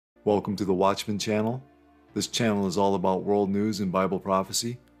Welcome to the Watchman channel. This channel is all about world news and Bible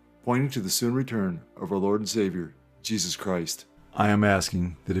prophecy, pointing to the soon return of our Lord and Savior, Jesus Christ. I am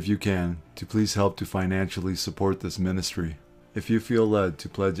asking that if you can, to please help to financially support this ministry. If you feel led to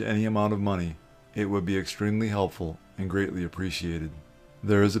pledge any amount of money, it would be extremely helpful and greatly appreciated.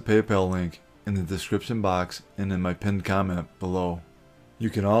 There is a PayPal link in the description box and in my pinned comment below. You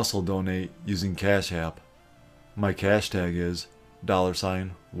can also donate using Cash App. My cash tag is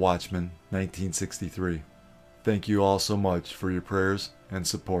 $Watchman1963. Thank you all so much for your prayers and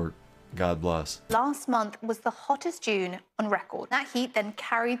support. God bless. Last month was the hottest June on record. That heat then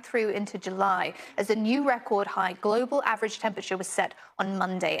carried through into July as a new record high global average temperature was set on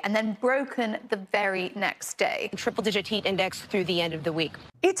Monday and then broken the very next day. Triple-digit heat index through the end of the week.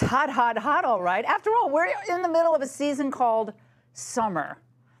 It's hot, hot, hot, all right. After all, we're in the middle of a season called summer.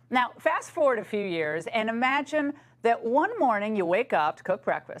 Now, fast forward a few years and imagine that one morning you wake up to cook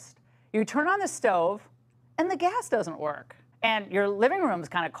breakfast, you turn on the stove, and the gas doesn't work. And your living room's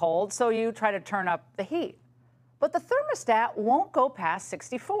kind of cold, so you try to turn up the heat. But the thermostat won't go past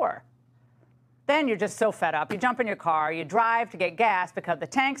 64. Then you're just so fed up. You jump in your car, you drive to get gas because the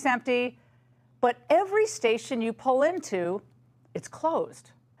tank's empty, but every station you pull into, it's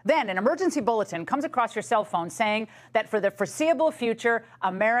closed. Then an emergency bulletin comes across your cell phone saying that for the foreseeable future,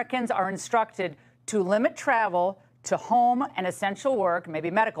 Americans are instructed to limit travel to home and essential work,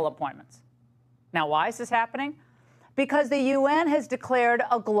 maybe medical appointments. Now, why is this happening? Because the UN has declared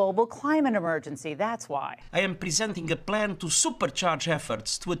a global climate emergency. That's why. I am presenting a plan to supercharge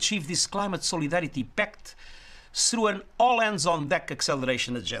efforts to achieve this climate solidarity pact through an all-hands-on-deck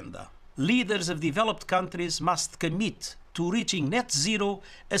acceleration agenda. Leaders of developed countries must commit to reaching net zero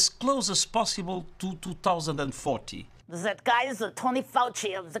as close as possible to 2040. That guy is the Tony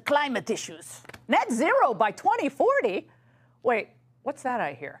Fauci of the climate issues. Net zero by 2040? Wait, what's that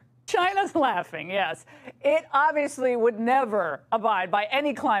I hear? China's laughing, yes. It obviously would never abide by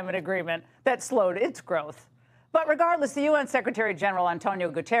any climate agreement that slowed its growth. But regardless, the UN Secretary General Antonio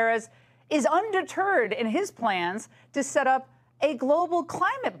Guterres is undeterred in his plans to set up a global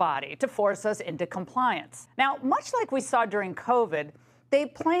climate body to force us into compliance. Now, much like we saw during COVID, they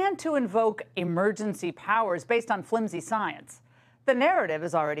plan to invoke emergency powers based on flimsy science. The narrative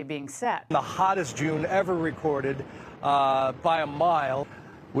is already being set. The hottest June ever recorded by a mile.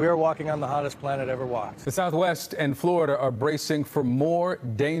 We are walking on the hottest planet ever walked. The Southwest and Florida are bracing for more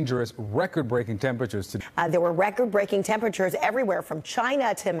dangerous, record-breaking temperatures today. There were record-breaking temperatures everywhere from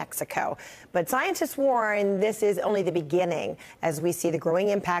China to Mexico. But scientists warn this is only the beginning as we see the growing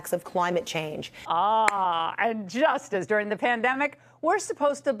impacts of climate change. And just as during the pandemic, we're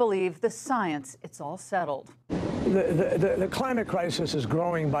supposed to believe the science. It's all settled. The climate crisis is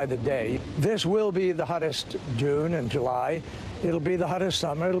growing by the day. This will be the hottest June and July. It'll be the hottest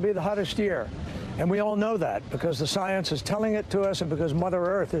summer. It'll be the hottest year. And we all know that because the science is telling it to us and because Mother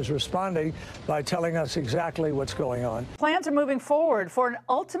Earth is responding by telling us exactly what's going on. Plans are moving forward for an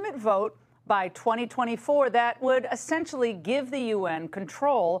ultimate vote by 2024 that would essentially give the UN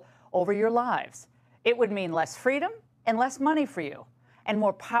control over your lives. It would mean less freedom and less money for you and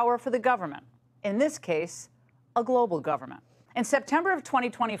more power for the government. In this case, a global government. In September of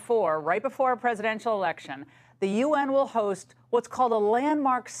 2024, right before a presidential election, the UN will host what's called a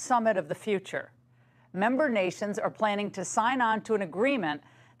landmark summit of the future. Member nations are planning to sign on to an agreement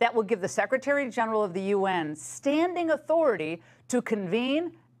that will give the Secretary General of the UN standing authority to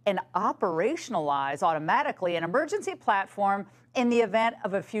convene and operationalize automatically an emergency platform in the event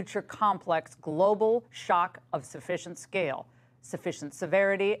of a future complex global shock of sufficient scale, sufficient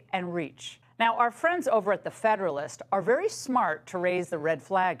severity, and reach. Now, our friends over at The Federalist are very smart to raise the red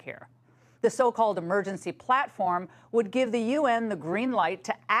flag here. The so-called emergency platform would give the UN the green light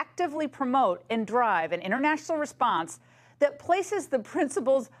to actively promote and drive an international response that places the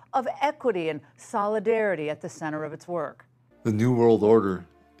principles of equity and solidarity at the center of its work. The New World Order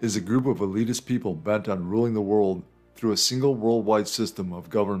is a group of elitist people bent on ruling the world through a single worldwide system of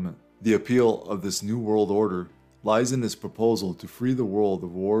government. The appeal of this New World Order lies in its proposal to free the world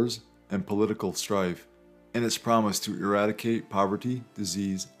of wars and political strife, and its promise to eradicate poverty,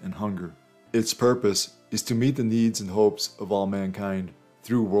 disease, and hunger. Its purpose is to meet the needs and hopes of all mankind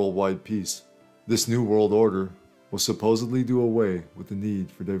through worldwide peace. This New World Order will supposedly do away with the need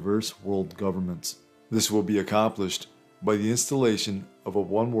for diverse world governments. This will be accomplished by the installation of a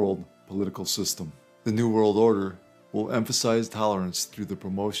one-world political system. The New World Order will emphasize tolerance through the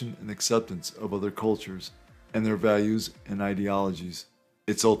promotion and acceptance of other cultures and their values and ideologies.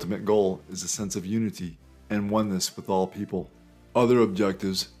 Its ultimate goal is a sense of unity and oneness with all people. Other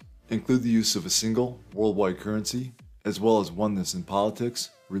objectives include the use of a single worldwide currency, as well as oneness in politics,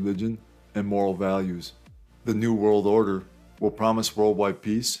 religion, and moral values. The New World Order will promise worldwide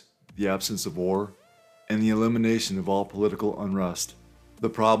peace, the absence of war, and the elimination of all political unrest. The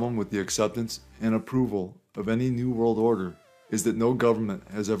problem with the acceptance and approval of any New World Order is that no government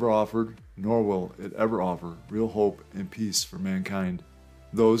has ever offered, nor will it ever offer, real hope and peace for mankind.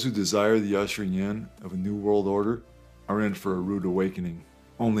 Those who desire the ushering in of a New World Order are in for a rude awakening.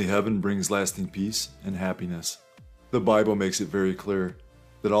 Only heaven brings lasting peace and happiness. The Bible makes it very clear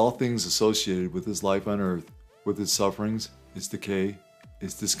that all things associated with this life on earth, with its sufferings, its decay,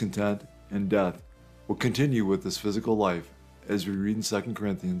 its discontent, and death, will continue with this physical life, as we read in 2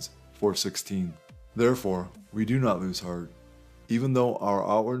 Corinthians 4:16. Therefore, we do not lose heart. Even though our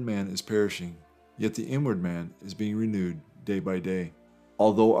outward man is perishing, yet the inward man is being renewed day by day.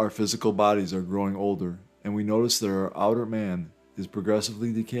 Although our physical bodies are growing older, and we notice that our outer man is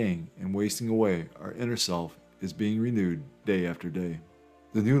progressively decaying and wasting away, our inner self is being renewed day after day.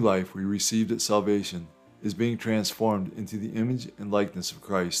 The new life we received at salvation is being transformed into the image and likeness of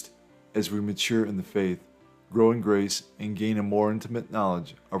Christ as we mature in the faith, grow in grace, and gain a more intimate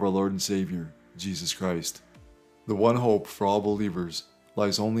knowledge of our Lord and Savior, Jesus Christ. The one hope for all believers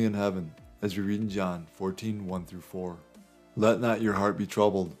lies only in heaven, as we read in John 14:1-4. Let not your heart be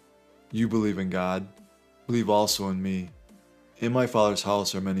troubled. You believe in God, believe also in me. In my Father's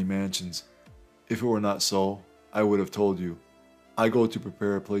house are many mansions. If it were not so, I would have told you. I go to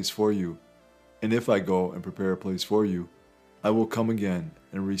prepare a place for you. And if I go and prepare a place for you, I will come again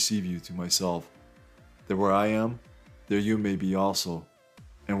and receive you to myself, that where I am, there you may be also.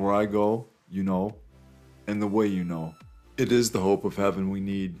 And where I go, you know, and the way you know. It is the hope of heaven we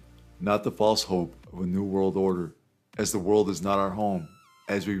need, not the false hope of a new world order, as the world is not our home,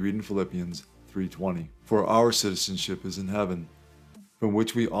 as we read in Philippians 3:20. For our citizenship is in heaven, from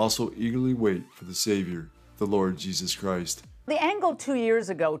which we also eagerly wait for the Savior, the Lord Jesus Christ. The Angle 2 years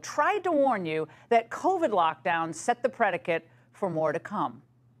ago tried to warn you that COVID lockdowns set the predicate for more to come.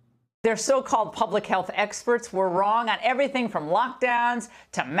 Their so-called public health experts were wrong on everything from lockdowns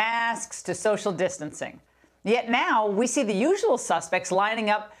to masks to social distancing. Yet now we see the usual suspects lining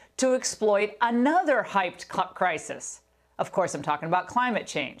up to exploit another hyped crisis. Of course, I'm talking about climate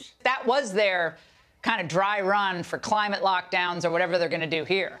change. That was their kind of dry run for climate lockdowns or whatever they're going to do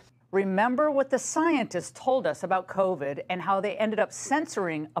here. Remember what the scientists told us about COVID and how they ended up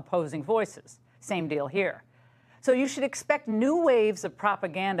censoring opposing voices. Same deal here. So you should expect new waves of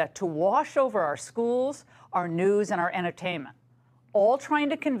propaganda to wash over our schools, our news, and our entertainment, all trying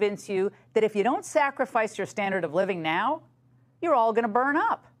to convince you that if you don't sacrifice your standard of living now, you're all going to burn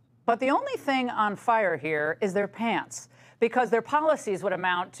up. But the only thing on fire here is their pants, because their policies would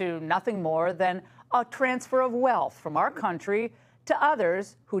amount to nothing more than a transfer of wealth from our country to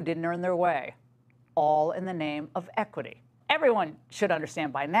others who didn't earn their way, all in the name of equity. Everyone should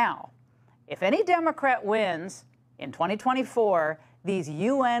understand by now, if any Democrat wins in 2024, these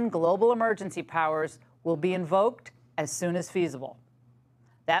UN global emergency powers will be invoked as soon as feasible.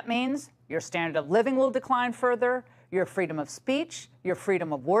 That means your standard of living will decline further, your freedom of speech, your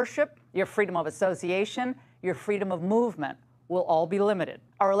freedom of worship, your freedom of association, your freedom of movement will all be limited.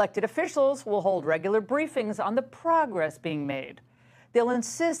 Our elected officials will hold regular briefings on the progress being made. They'll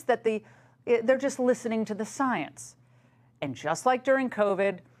insist that they're just listening to the science. And just like during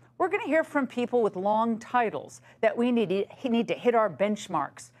COVID, we're going to hear from people with long titles that we need to hit our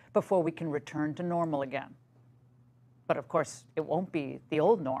benchmarks before we can return to normal again. But of course, it won't be the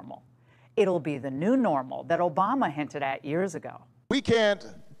old normal. It'll be the new normal that Obama hinted at years ago. We can't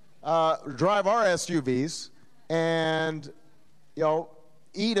drive our SUVs and,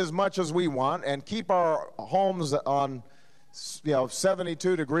 eat as much as we want and keep our homes on,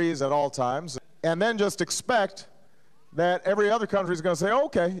 72 degrees at all times, and then just expect that every other country is going to say,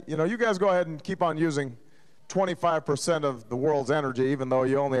 okay, you guys go ahead and keep on using 25% of the world's energy, even though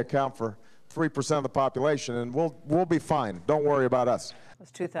you only account for 3% of the population, and we'll be fine. Don't worry about us. It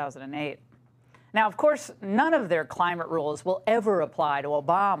was 2008. Now, of course, none of their climate rules will ever apply to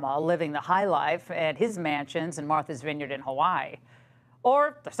Obama living the high life at his mansions in Martha's Vineyard in Hawaii.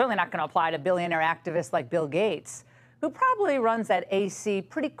 Or they're certainly not going to apply to billionaire activists like Bill Gates, who probably runs that AC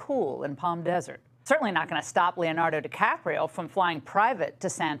pretty cool in Palm Desert. Certainly not going to stop Leonardo DiCaprio from flying private to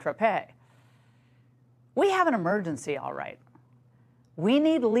Saint-Tropez. We have an emergency, all right. We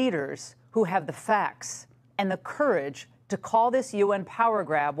need leaders who have the facts and the courage to call this UN power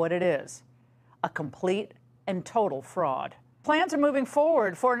grab what it is, a complete and total fraud. Plans are moving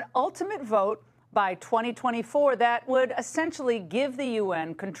forward for an ultimate vote by 2024 that would essentially give the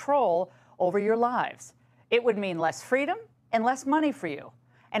UN control over your lives. It would mean less freedom and less money for you,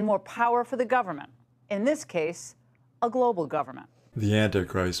 and more power for the government. In this case, a global government. The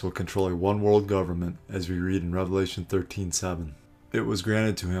Antichrist will control a one-world government, as we read in Revelation 13:7. It was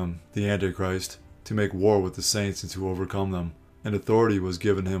granted to him, the Antichrist, to make war with the saints and to overcome them, and authority was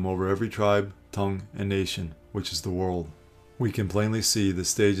given him over every tribe, tongue, and nation, which is the world. We can plainly see the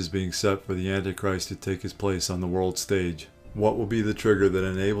stage is being set for the Antichrist to take his place on the world stage. What will be the trigger that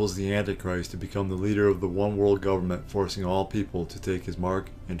enables the Antichrist to become the leader of the one world government, forcing all people to take his mark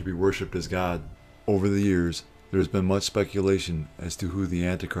and to be worshipped as God? Over the years, there has been much speculation as to who the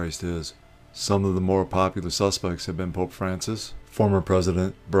Antichrist is. Some of the more popular suspects have been Pope Francis, former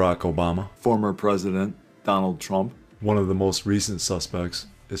President Barack Obama, former President Donald Trump. One of the most recent suspects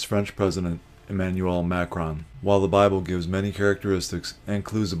is French President Emmanuel Macron. While the Bible gives many characteristics and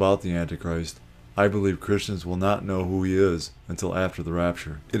clues about the Antichrist, I believe Christians will not know who he is until after the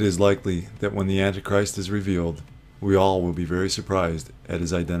rapture. It is likely that when the Antichrist is revealed, we all will be very surprised at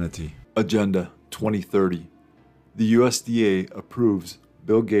his identity. Agenda 2030. The USDA approves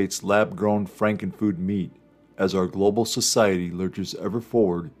Bill Gates' lab-grown frankenfood meat as our global society lurches ever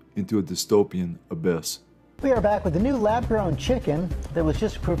forward into a dystopian abyss. We are back with the new lab-grown chicken that was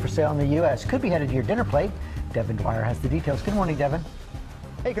just approved for sale in the U.S. Could be headed to your dinner plate. Devin Dwyer has the details. Good morning, Devin.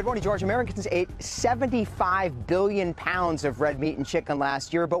 Hey, good morning, George. Americans ate 75 billion pounds of red meat and chicken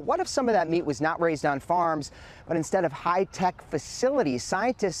last year. But what if some of that meat was not raised on farms, but instead of high-tech facilities?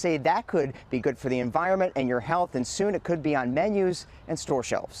 Scientists say that could be good for the environment and your health, and soon it could be on menus and store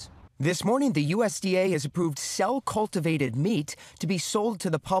shelves. This morning, the USDA has approved cell-cultivated meat to be sold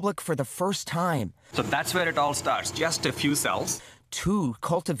to the public for the first time. So that's where it all starts, just a few cells. 2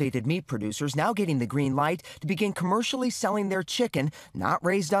 cultivated meat producers now getting the green light to begin commercially selling their chicken, not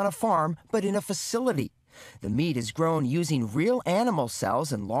raised on a farm, but in a facility. The meat is grown using real animal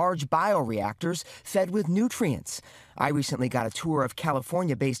cells in large bioreactors fed with nutrients. I recently got a tour of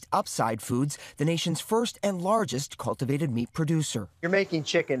California-based Upside Foods, the nation's first and largest cultivated meat producer. You're making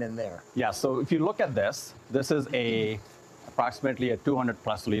chicken in there. Yeah, so if you look at this is approximately a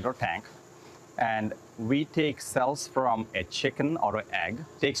 200+ liter tank. And we take cells from a chicken or an egg.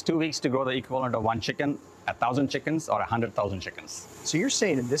 It takes 2 weeks to grow the equivalent of 1 chicken, 1,000 chickens, or 100,000 chickens. So you're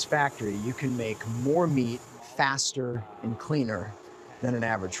saying in this factory you can make more meat faster and cleaner than an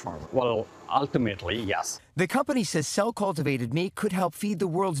average farmer? Well, ultimately, yes. The company says cell-cultivated meat could help feed the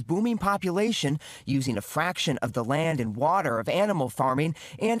world's booming population using a fraction of the land and water of animal farming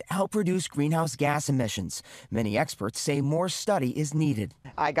and help reduce greenhouse gas emissions. Many experts say more study is needed.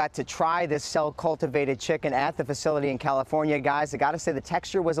 I got to try this cell-cultivated chicken at the facility in California. Guys, I got to say the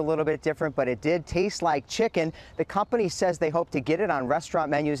texture was a little bit different, but it did taste like chicken. The company says they hope to get it on restaurant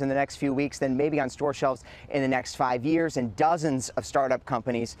menus in the next few weeks, then maybe on store shelves in the next 5 years, and dozens of startup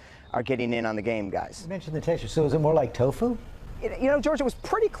companies are getting in on the game, guys. You mentioned the texture, so is it more like tofu? You know, George, it was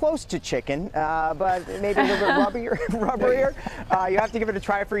pretty close to chicken, but maybe a little bit rubberier. You have to give it a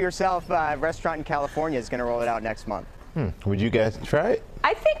try for yourself. A restaurant in California is going to roll it out next month. Would you guys try it?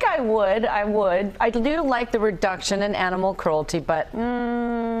 I think I would. I do like the reduction in animal cruelty, but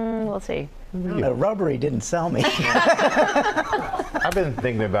we'll see. No, rubbery didn't sell me. I've been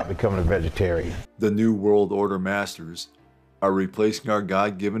thinking about becoming a vegetarian. The New World Order masters are replacing our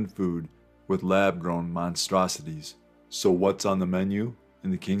God-given food with lab-grown monstrosities. So what's on the menu in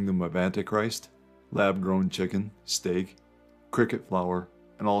the kingdom of Antichrist? Lab-grown chicken, steak, cricket flour,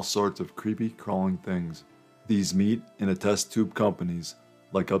 and all sorts of creepy, crawling things. These meat in a test tube companies,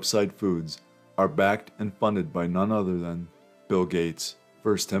 like Upside Foods, are backed and funded by none other than Bill Gates.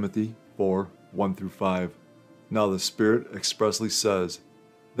 1 Timothy 4:1-5. Now the Spirit expressly says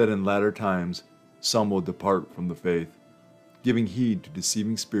that in latter times some will depart from the faith, giving heed to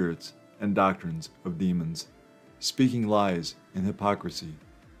deceiving spirits and doctrines of demons, speaking lies and hypocrisy,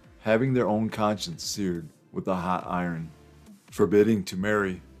 having their own conscience seared with a hot iron, forbidding to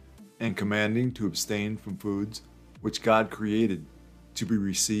marry, and commanding to abstain from foods which God created to be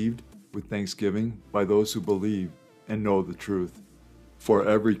received with thanksgiving by those who believe and know the truth. For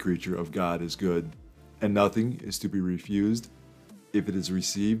every creature of God is good, and nothing is to be refused if it is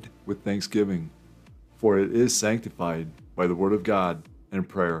received with thanksgiving, for it is sanctified by the word of God and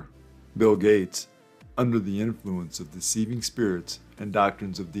prayer. Bill Gates, under the influence of deceiving spirits and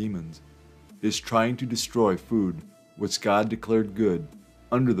doctrines of demons, is trying to destroy food which God declared good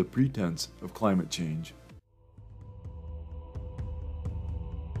under the pretense of climate change.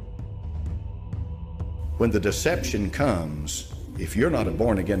 When the deception comes, if you're not a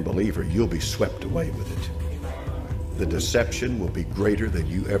born-again believer, you'll be swept away with it. The deception will be greater than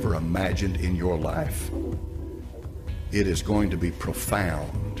you ever imagined in your life. It is going to be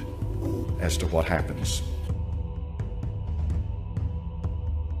profound as to what happens.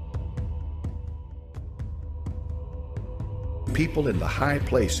 people in the high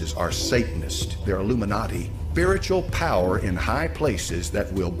places are Satanists, they're Illuminati. Spiritual power in high places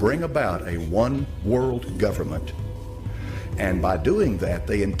that will bring about a one world government. And by doing that,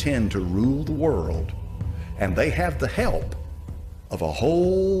 they intend to rule the world. And they have the help of a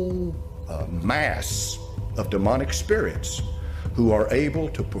whole mass of demonic spirits who are able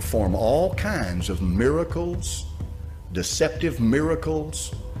to perform all kinds of miracles, deceptive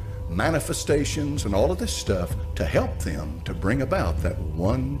miracles, manifestations, and all of this stuff to help them to bring about that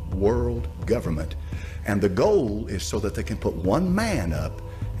one world government. And the goal is so that they can put one man up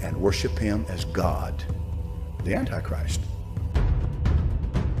and worship him as God, the Antichrist.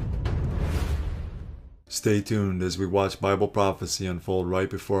 Stay tuned as we watch Bible prophecy unfold right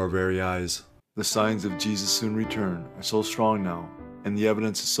before our very eyes. The signs of Jesus' soon return are so strong now, and the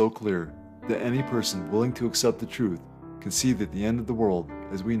evidence is so clear, that any person willing to accept the truth can see that the end of the world,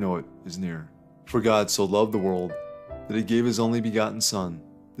 as we know it, is near. For God so loved the world, that he gave his only begotten Son,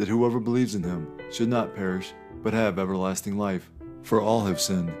 that whoever believes in him should not perish, but have everlasting life. For all have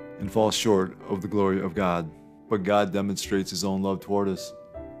sinned, and fall short of the glory of God. But God demonstrates his own love toward us,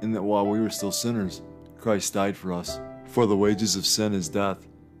 in that while we were still sinners, Christ died for us. For the wages of sin is death,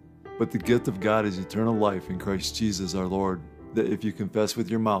 but the gift of God is eternal life in Christ Jesus our Lord. That if you confess with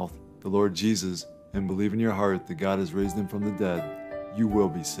your mouth the Lord Jesus, and believe in your heart that God has raised him from the dead, you will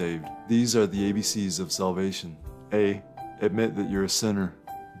be saved. These are the ABCs of salvation. A. Admit that you're a sinner.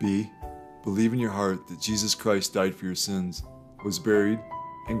 B. Believe in your heart that Jesus Christ died for your sins, was buried,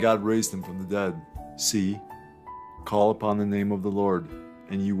 and God raised him from the dead. C. Call upon the name of the Lord,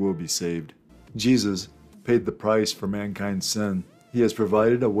 and you will be saved. Jesus paid the price for mankind's sin. He has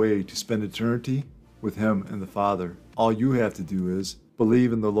provided a way to spend eternity with him and the Father. All you have to do is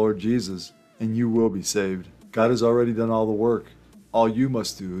believe in the Lord Jesus, and you will be saved. God has already done all the work. All you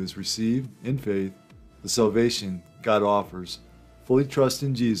must do is receive, in faith, the salvation God offers. Fully trust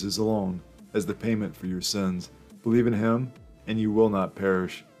in Jesus alone as the payment for your sins. Believe in him, and you will not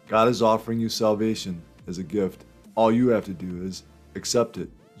perish. God is offering you salvation as a gift. All you have to do is accept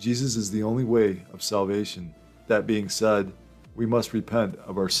it. Jesus is the only way of salvation. That being said, we must repent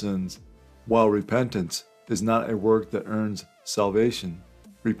of our sins. While repentance is not a work that earns salvation,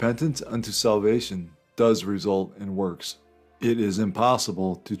 repentance unto salvation does result in works. It is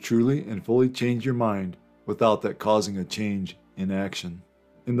impossible to truly and fully change your mind without that causing a change in action.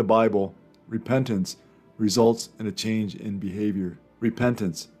 In the Bible, repentance results in a change in behavior.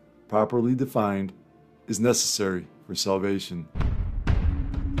 Repentance, properly defined, is necessary for salvation.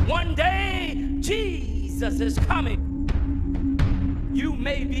 One day, Jesus is coming. You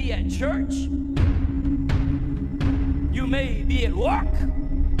may be at church. You may be at work.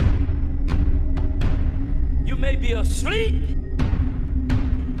 You may be asleep.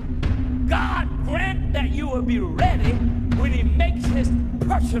 God grant that you will be ready when he makes his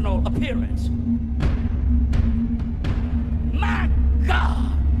personal appearance. My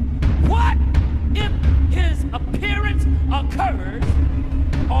God, what if his appearance occurs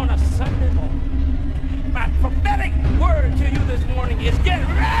on a Sunday morning? My prophetic word to you this morning is get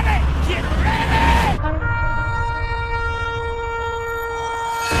ready! Get ready!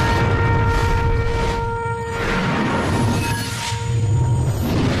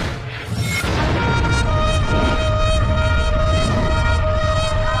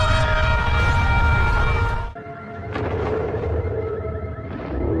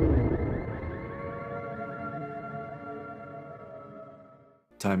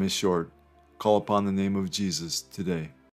 Time is short. Call upon the name of Jesus today.